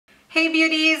Hey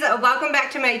beauties, welcome back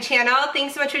to my channel.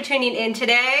 Thanks so much for tuning in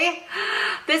today.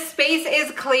 This space is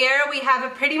clear. We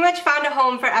have pretty much found a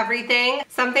home for everything.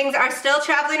 Some things are still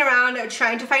traveling around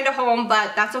trying to find a home,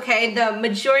 but that's okay. The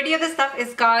majority of the stuff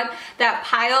is gone. That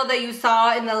pile that you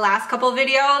saw in the last couple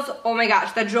videos, oh my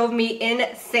gosh, that drove me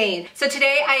insane. So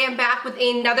today I am back with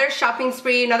another shopping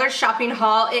spree, another shopping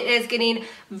haul. It is getting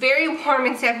very warm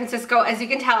in San Francisco. As you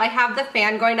can tell, I have the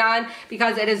fan going on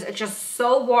because it is just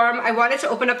so warm. I wanted to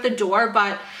open up the door,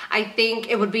 but I think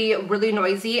it would be really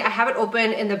noisy. I have it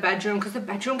open in the bedroom because the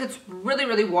bedroom gets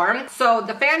really warm. So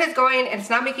the fan is going and it's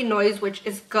not making noise, which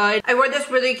is good. I wore this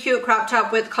really cute crop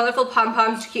top with colorful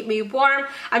pom-poms to keep me warm.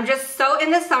 I'm just so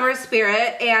in the summer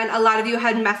spirit, and a lot of you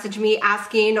had messaged me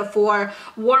asking for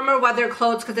warmer weather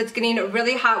clothes because it's getting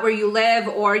really hot where you live,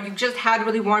 or you just had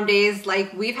really warm days.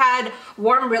 Like we've had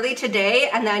warm really today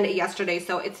and then yesterday,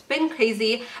 so it's been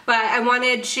crazy. But I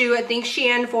wanted to thank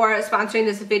SheIn for sponsoring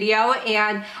this video,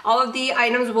 and all of the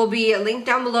items will be linked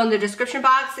down below in the description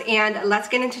box, and let's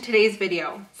get into today's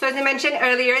video. So as I mentioned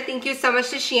earlier, thank you so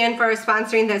much to SheIn for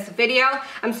sponsoring this video.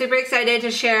 I'm super excited to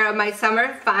share my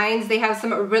summer finds. They have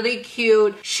some really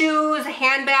cute shoes,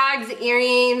 handbags,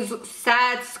 earrings,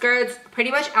 sets, skirts,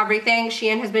 pretty much everything.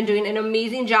 SheIn has been doing an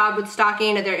amazing job with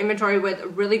stocking their inventory with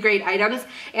really great items,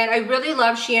 and I really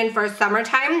love SheIn for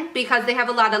summertime because they have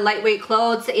a lot of lightweight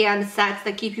clothes and sets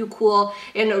that keep you cool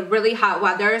in really hot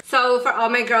weather. So for all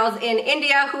my girls in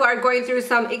India who are going through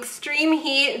some extreme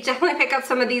heat, definitely pick up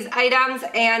some of these items,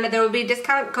 and there will be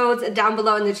discount codes down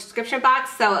below in the description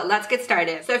box. So let's get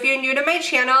started. So if you're new to my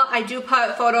channel, I do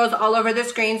put photos all over the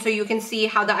screen so you can see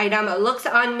how the item looks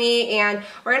on me, and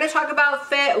we're going to talk about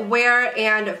fit, wear,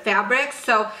 and fabrics.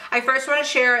 So I first want to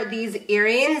share these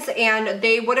earrings, and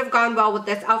they would have gone well with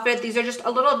this outfit. These are just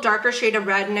a little darker shade of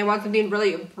red, and I want something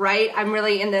really bright. I'm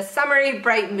really in this summery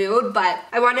bright mood, but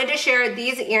I wanted to share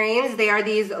these earrings. They are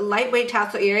these lightweight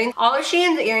tassel earrings. All of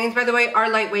SheIn's earrings, by the way, are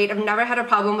lightweight. I've never had a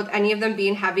problem with any of them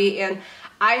being heavy, and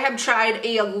I have tried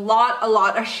a lot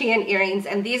of SheIn earrings,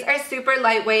 and these are super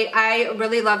lightweight. I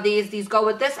really love these. These go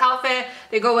with this outfit.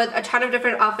 They go with a ton of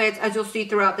different outfits, as you'll see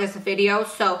throughout this video.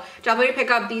 So definitely pick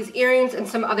up these earrings and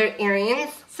some other earrings.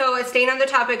 So staying on the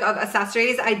topic of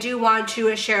accessories, I do want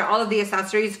to share all of the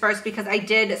accessories first because I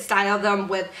did style them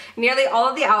with nearly all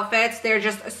of the outfits. They're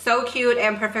just so cute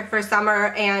and perfect for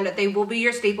summer, and they will be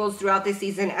your staples throughout the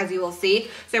season, as you will see.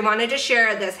 So I wanted to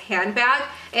share this handbag.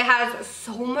 It has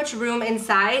so much room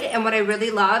inside, and what I really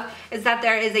love is that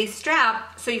there is a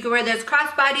strap, so you can wear this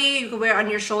crossbody, you can wear it on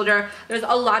your shoulder. There's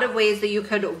a lot of ways that you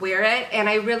could wear it, and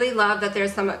I really love that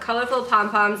there's some colorful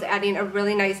pom-poms adding a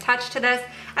really nice touch to this.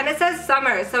 And it says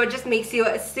summer, so it just makes you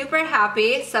super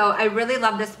happy. So I really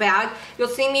love this bag. You'll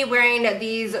see me wearing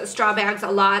these straw bags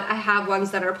a lot. I have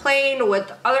ones that are plain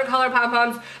with other color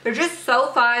pom-poms. They're just so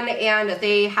fun, and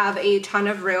they have a ton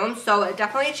of room. So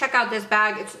definitely check out this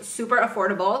bag. It's super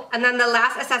affordable. And then the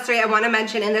last accessory I want to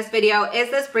mention in this video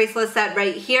is this bracelet set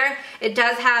right here. It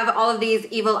does have all of these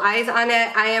evil eyes on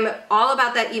it. I am all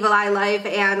about that evil eye life,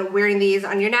 and wearing these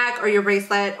on your neck or your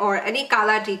bracelet or any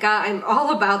kala tika, I'm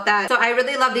all about that. So I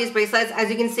really love these bracelets. As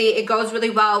you can see, it goes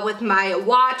really well with my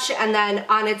watch, and then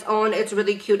on its own it's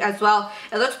really cute as well.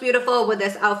 It looks beautiful with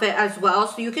this outfit as well,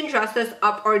 so you can dress this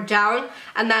up or down.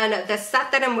 And then the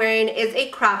set that I'm wearing is a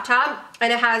crop top,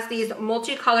 and it has these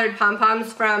multicolored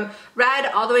pom-poms from red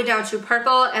all the way down to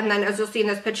purple, and then as you'll see in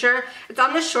this picture, it's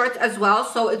on the shorts as well,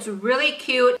 so it's really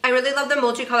cute. I really love the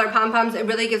multicolored pom-poms. It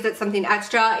really gives it something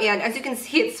extra, and as you can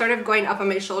see, it's sort of going up on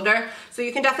my shoulder, so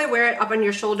you can definitely wear it up on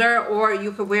your shoulder, or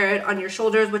you could wear it on your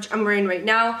shoulders, which I'm wearing right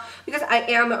now because I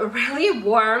am really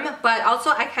warm, but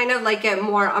also I kind of like it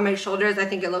more on my shoulders. I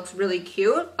think it looks really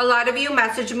cute. A lot of you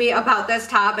messaged me about this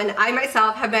top, and I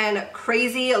myself have been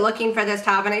crazy looking for this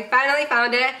top, and I finally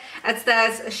found it. It's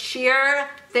this sheer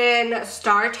thin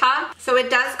star top. So it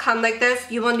does come like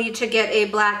this. You will need to get a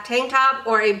black tank top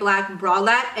or a black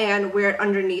bralette and wear it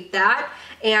underneath that.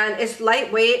 And it's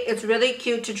lightweight. It's really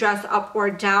cute to dress up or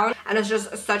down, and it's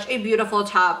just such a beautiful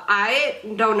top. I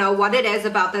don't know what it is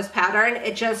about this pattern.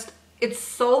 It's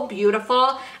so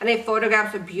beautiful, and it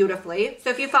photographs it beautifully. So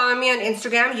if you follow me on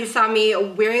Instagram, you saw me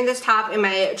wearing this top in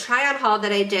my try-on haul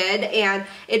that I did, and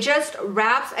it just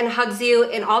wraps and hugs you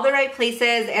in all the right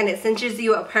places, and it cinches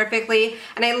you up perfectly.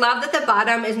 And I love that the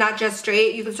bottom is not just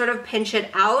straight. You can sort of pinch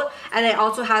it out, and it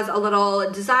also has a little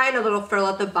design, a little frill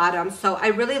at the bottom. So I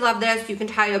really love this. You can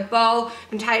tie a bow, you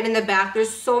can tie it in the back. There's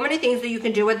so many things that you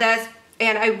can do with this.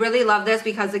 And I really love this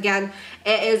because, again,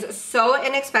 it is so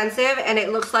inexpensive and it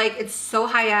looks like it's so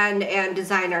high-end and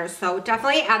designer. So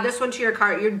definitely add this one to your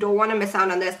cart. You don't want to miss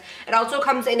out on this. It also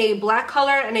comes in a black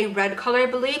color and a red color, I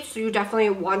believe, so you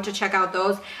definitely want to check out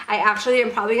those. I actually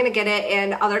am probably going to get it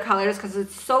in other colors because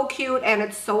it's so cute and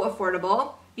it's so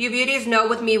affordable. You beauties know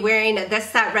with me wearing this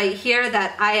set right here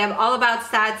that I am all about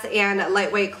sets and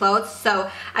lightweight clothes. So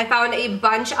I found a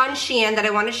bunch on SheIn that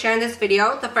I want to share in this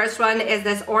video. The first one is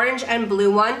this orange and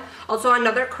blue one. Also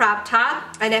another crop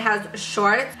top, and it has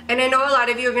shorts. And I know a lot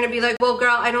of you are going to be like, well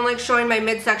girl, I don't like showing my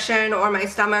midsection or my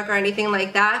stomach or anything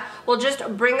like that. Well, just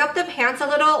bring up the pants a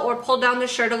little or pull down the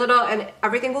shirt a little and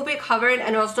everything will be covered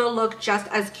and it'll still look just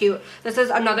as cute. This is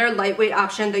another lightweight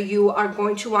option that you are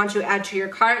going to want to add to your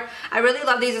cart. I really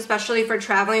love these, especially for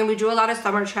traveling. We do a lot of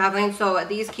summer traveling, so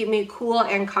these keep me cool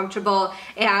and comfortable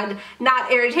and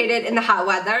not irritated in the hot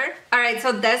weather. Alright,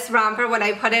 so this romper, when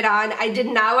I put it on, I did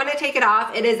not want to take it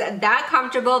off. It is that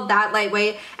comfortable, that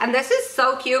lightweight, and this is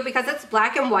so cute because it's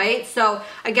black and white. So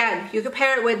again, you could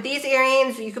pair it with these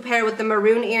earrings, you could pair it with the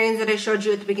maroon earrings that I showed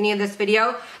you at the beginning of this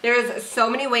video. There's so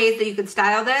many ways that you could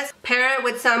style this. Pair it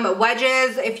with some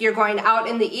wedges if you're going out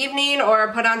in the evening,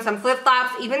 or put on some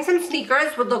flip-flops. Even some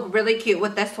sneakers would look really cute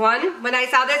with this one. When I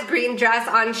saw this green dress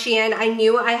on SheIn, I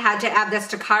knew I had to add this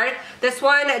to cart. This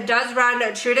one does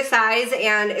run true to size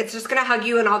and it's just gonna hug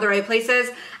you in all the right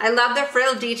places. I love the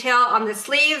frill detail on the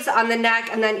sleeves, on the neck,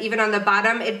 and then even on the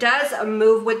bottom. It does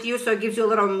move with you, so it gives you a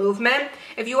little movement.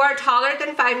 If you are taller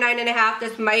than 5'9½",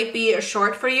 this might be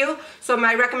short for you. So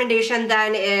my recommendation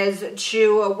then is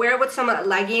to wear it with some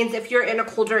leggings if you're in a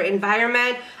colder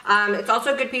environment. It's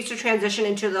also a good piece to transition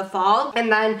into the fall.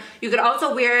 And then you could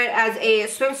also wear it as a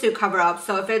swimsuit cover-up.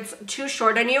 So if it's too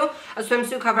short on you, a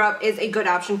swimsuit cover-up is a good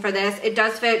option for this. It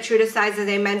does fit true to size, as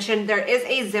I mentioned. There is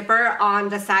a zipper on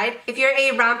the side. If you're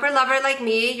a romper lover like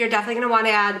me, you're definitely going to want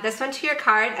to add this one to your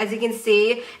cart. As you can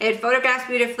see, it photographs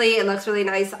beautifully. It looks really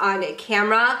nice on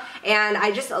camera. And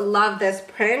I just love this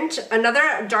print.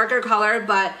 Another darker color,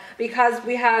 but because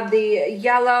we have the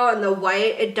yellow and the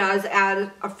white, it does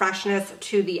add a freshness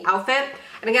to the outfit.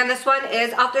 And again, this one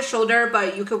is off the shoulder,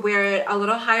 but you could wear it a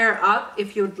little higher up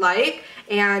if you'd like.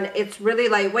 And it's really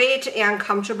lightweight and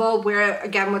comfortable. Wear it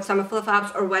again with some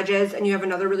flip-flops or wedges and you have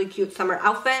another really cute summer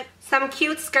outfit. Some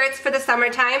cute skirts for the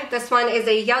summertime. This one is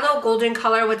a yellow golden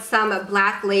color with some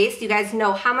black lace. You guys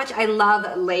know how much I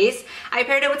love lace. I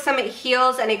paired it with some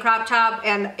heels and a crop top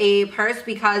and a purse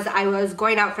because I was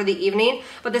going out for the evening.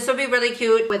 But this would be really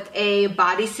cute with a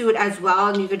bodysuit as well,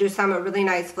 and you could do some really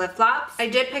nice flip-flops. I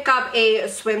did pick up a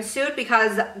swimsuit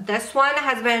because this one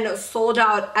has been sold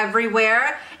out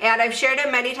everywhere, and I've shared it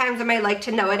many times on my Like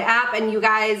to Know It app, and you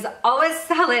guys always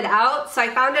sell it out. So I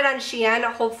found it on SheIn.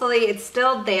 Hopefully it's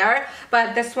still there.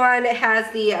 But this one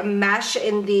has the mesh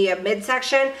in the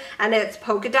midsection and it's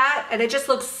polka dot, and it just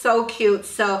looks so cute.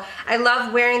 So I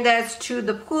love wearing this to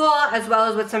the pool as well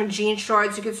as with some jean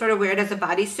shorts. You can sort of wear it as a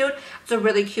bodysuit. It's a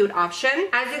really cute option.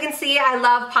 As you can see, I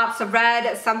love pops of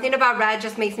red. Something about red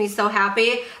just makes me so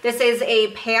happy. This is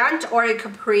a pant or a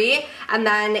capri and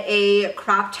then a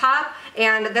crop top.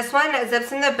 And this one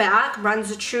zips in the back,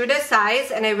 runs true to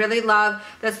size, and I really love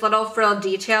this little frill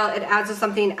detail. It adds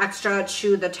something extra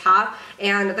to the top,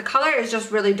 and the color is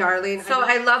just really darling. So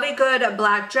I love a good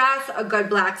black dress, a good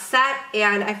black set,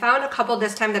 and I found a couple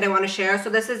this time that I want to share. So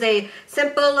this is a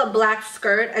simple black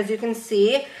skirt, as you can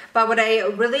see, but what I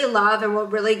really love and what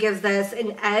really gives this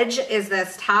an edge is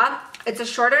this top. It's a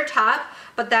shorter top,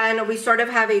 but then we sort of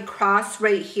have a cross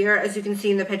right here, as you can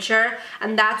see in the picture,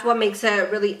 and that's what makes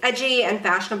it really edgy and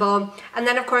fashionable. And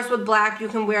then of course with black, you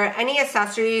can wear any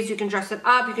accessories. You can dress it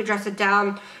up, you can dress it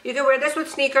down. You can wear this with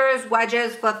sneakers,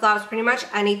 wedges, flip-flops, pretty much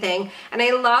anything. And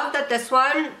I love that this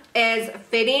one is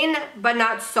fitting, but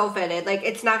not so fitted. Like,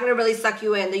 it's not gonna really suck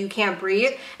you in that you can't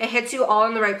breathe. It hits you all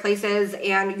in the right places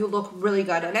and you look really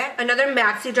good in it. Another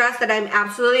maxi dress that I'm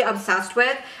absolutely obsessed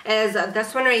with is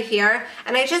this one right here.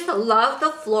 And I just love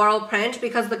the floral print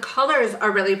because the colors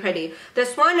are really pretty.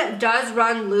 This one does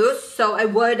run loose, so I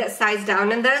would size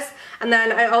down in this. And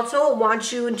then I also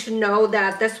want you to know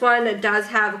that this one does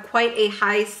have quite a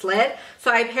high slit.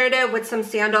 So I paired it with some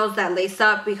sandals that lace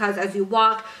up because as you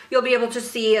walk, you'll be able to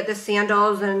see the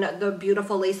sandals and the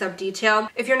beautiful lace up detail.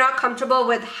 If you're not comfortable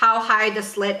with how high the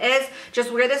slit is,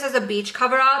 just wear this as a beach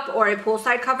cover up or a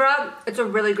poolside cover up. It's a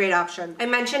really great option. I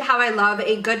mentioned how I love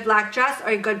a good black dress or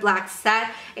a good black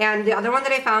set, and the other one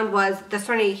that I found was this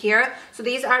one right here. So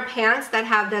these are pants that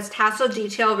have this tassel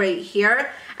detail right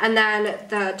here, and then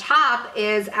the top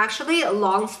is actually a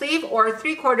long sleeve or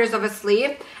 3/4 of a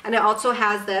sleeve, and it also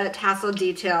has the tassel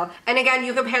beautiful detail. And again,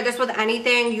 you can pair this with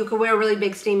anything. You could wear really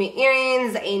big steamy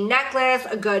earrings, a necklace,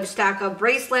 a good stack of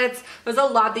bracelets. There's a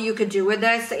lot that you could do with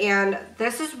this, and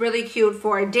this is really cute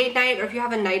for a date night, or if you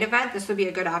have a night event, this would be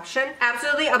a good option.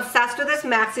 Absolutely obsessed with this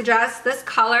maxi dress. This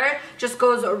color just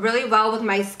goes really well with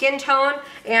my skin tone,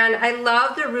 and I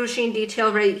love the ruching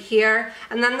detail right here,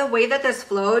 and then the way that this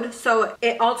flowed. So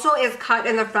it also is cut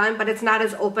in the front, but it's not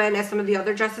as open as some of the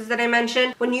other dresses that I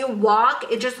mentioned. When you walk,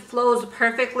 it just flows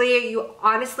perfectly. You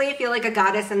honestly feel like a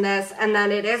goddess in this, and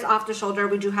then it is off the shoulder.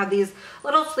 We do have these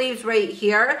little sleeves right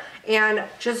here, and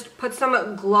just put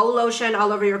some glow lotion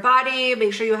all over your body.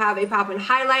 Make sure you have a pop and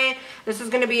highlight. This is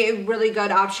going to be a really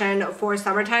good option for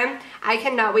summertime. I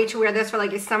cannot wait to wear this for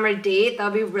like a summer date.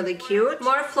 That'll be really cute.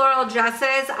 More floral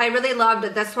dresses. I really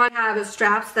loved this one. Have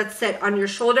straps that sit on your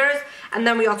shoulders, and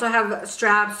then we also have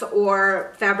straps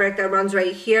or fabric that runs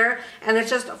right here, and it's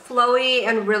just flowy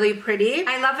and really pretty.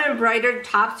 I love embroidered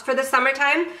tops for the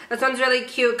summertime. This one's really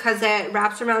cute because it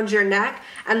wraps around your neck,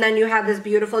 and then you have this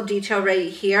beautiful detail right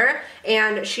here.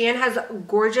 And SheIn has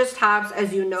gorgeous tops,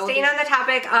 as you know. Staying on the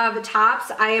topic of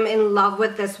tops, I am in love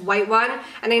with this white one,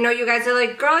 and I know you guys are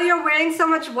like, girl, you're wearing so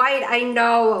much white. I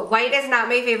know white is not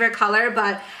my favorite color,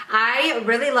 but I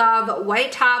really love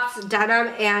white tops,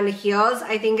 denim, and heels.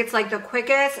 I think it's like the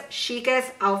quickest,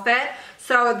 chicest outfit.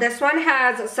 So this one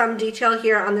has some detail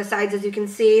here on the sides, as you can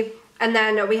see. And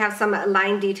then we have some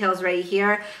line details right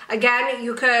here. Again,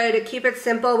 you could keep it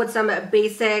simple with some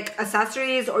basic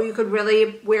accessories, or you could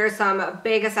really wear some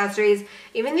big accessories.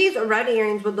 Even these red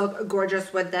earrings would look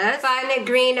gorgeous with this. Fun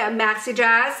green maxi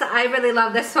dress. I really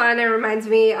love this one. It reminds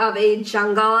me of a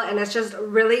jungle, and it's just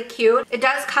really cute. It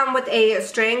does come with a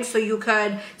string, so you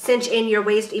could cinch in your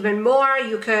waist even more.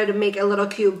 You could make a little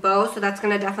cute bow, so that's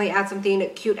gonna definitely add something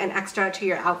cute and extra to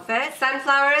your outfit.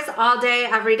 Sunflowers all day,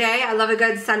 every day. I love a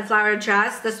good sunflower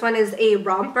dress. This one is a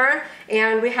romper,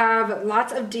 and we have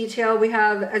lots of detail. We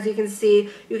have, as you can see,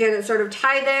 you can sort of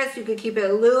tie this, you can keep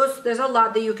it loose. There's a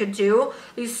lot that you could do.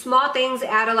 These small things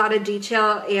add a lot of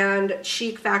detail and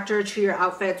chic factor to your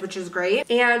outfits, which is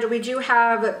great. And we do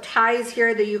have ties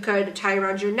here that you could tie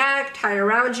around your neck, tie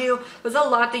around you. There's a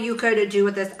lot that you could do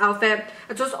with this outfit.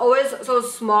 It's just always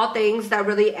those small things that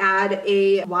really add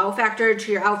a wow factor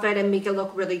to your outfit and make it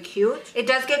look really cute. It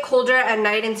does get colder at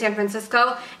night in San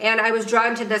Francisco, and I was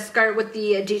drawn to this skirt with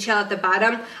the detail at the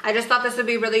bottom. I just thought this would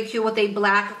be really cute with a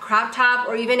black crop top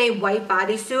or even a white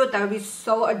bodysuit. That would be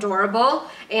so adorable.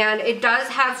 And it does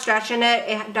have stretch in it.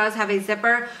 It does have a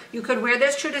zipper. You could wear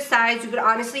this true to size. You could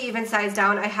honestly even size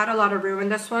down. I had a lot of room in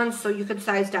this one, so you could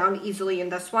size down easily in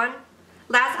this one.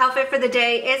 Last outfit for the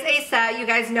day is a set. You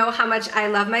guys know how much I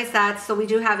love my sets. So we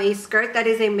do have a skirt that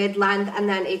is a mid-length and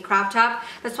then a crop top.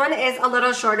 This one is a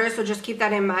little shorter, so just keep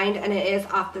that in mind, and it is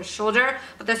off the shoulder.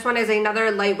 But this one is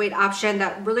another lightweight option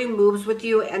that really moves with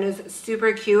you and is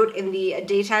super cute in the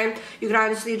daytime. You can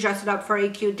honestly dress it up for a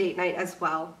cute date night as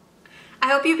well. I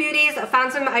hope you beauties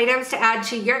found some items to add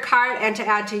to your cart and to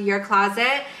add to your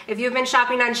closet. If you've been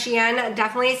shopping on SheIn,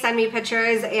 definitely send me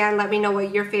pictures and let me know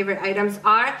what your favorite items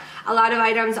are. A lot of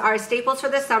items are staples for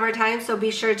the summertime, so be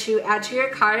sure to add to your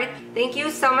cart. Thank you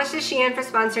so much to SheIn for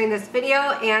sponsoring this video,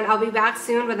 and I'll be back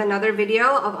soon with another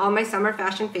video of all my summer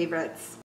fashion favorites.